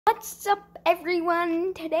What's up,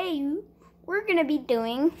 everyone? Today we're gonna be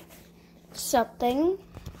doing something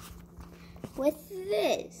with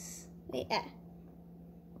this. Yeah.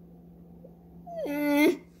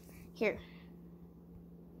 Here.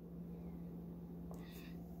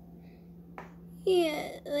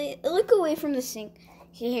 Yeah, look away from the sink.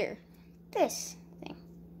 Here. This thing.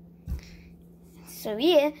 So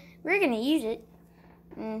yeah, we're gonna use it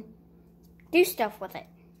and do stuff with it.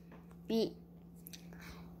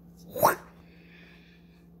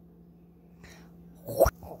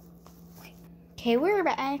 Okay, we're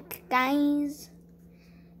back, guys.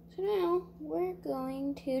 So now we're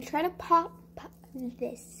going to try to pop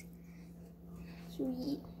this.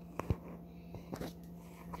 Sweet.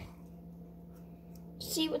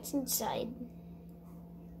 See what's inside.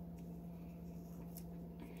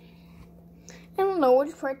 I don't know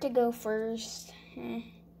which part to go first.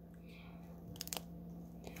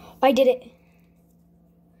 I did it.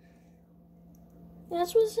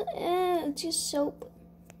 This was just soap.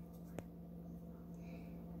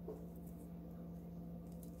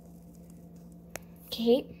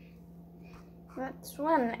 Okay, that's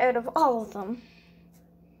one out of all of them.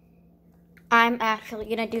 I'm actually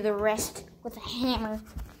gonna do the rest with a hammer.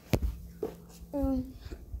 I'm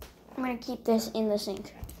gonna keep this in the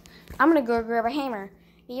sink. I'm gonna go grab a hammer.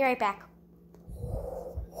 Be right back.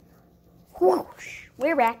 Whoosh.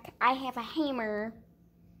 We're back. I have a hammer.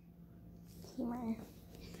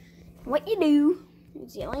 What you do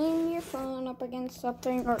is you lean your phone up against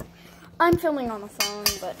something, or I'm filming on the phone,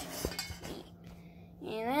 but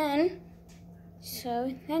and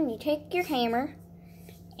then you take your hammer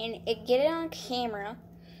and get it on camera.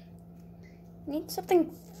 You need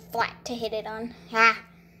something flat to hit it on.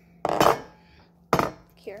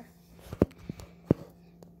 Here.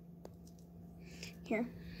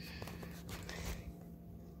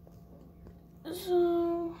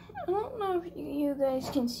 So, I don't know if you guys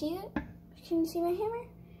can see it. Can you see my hammer?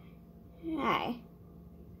 Hi.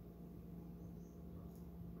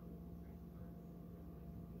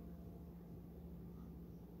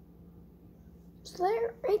 So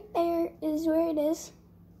there, right there is where it is.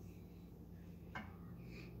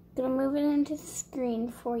 Gonna move it into the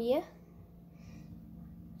screen for you.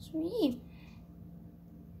 Sweet.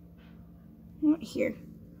 Right here.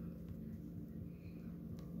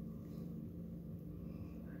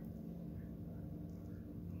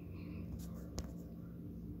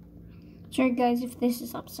 Sorry guys if this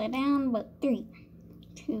is upside down, but 3,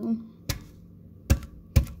 2.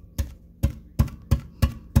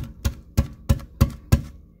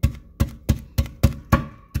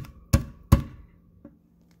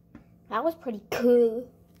 That was pretty cool.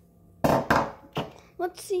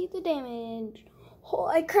 Let's see the damage. Oh,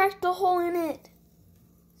 I cracked a hole in it.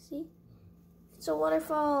 See? It's a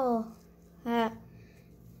waterfall. And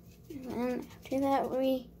then after that,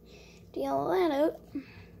 we deal that out.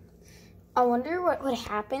 I wonder what would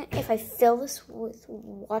happen if I fill this with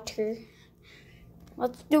water.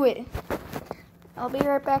 Let's do it. I'll be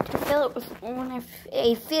right back to fill it with when I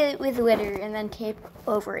fill it with water and then tape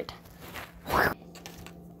over it.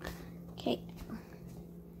 Okay.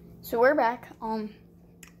 So we're back.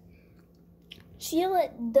 See all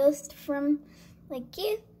that dust from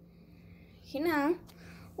you know.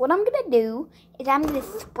 What I'm gonna do is I'm gonna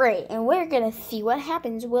spray and we're gonna see what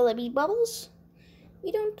happens. Will it be bubbles?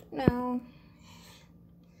 We don't know.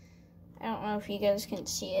 I don't know if you guys can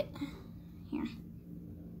see it. Here.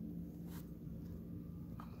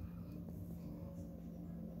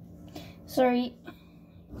 Sorry.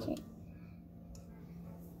 Okay.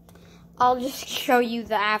 I'll just show you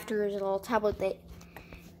the after results. How about that?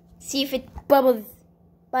 See if it bubbles.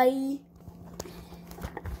 Bye.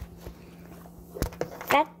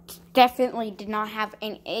 That definitely did not have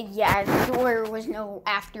any. Yeah, there was no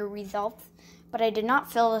after results. But I did not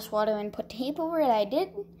fill this water and put tape over it. I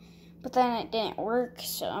did, but then it didn't work.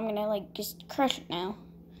 So I'm gonna just crush it now.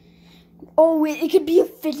 Oh, it could be a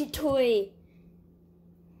fidget toy.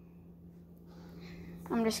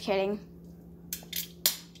 I'm just kidding.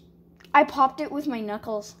 I popped it with my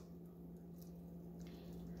knuckles.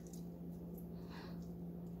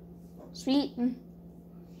 Sweet.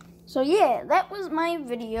 So yeah, that was my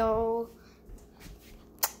video.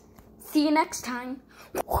 See you next time.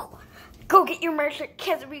 Go get your merch at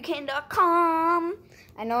KevinBuchanan.com.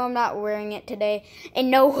 I know I'm not wearing it today. And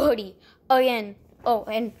no hoodie. Again. Oh,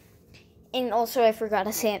 and also I forgot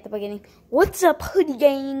to say at the beginning, what's up, hoodie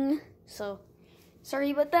gang? So,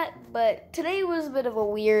 sorry about that. But today was a bit of a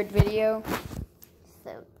weird video.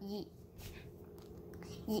 So, yeet.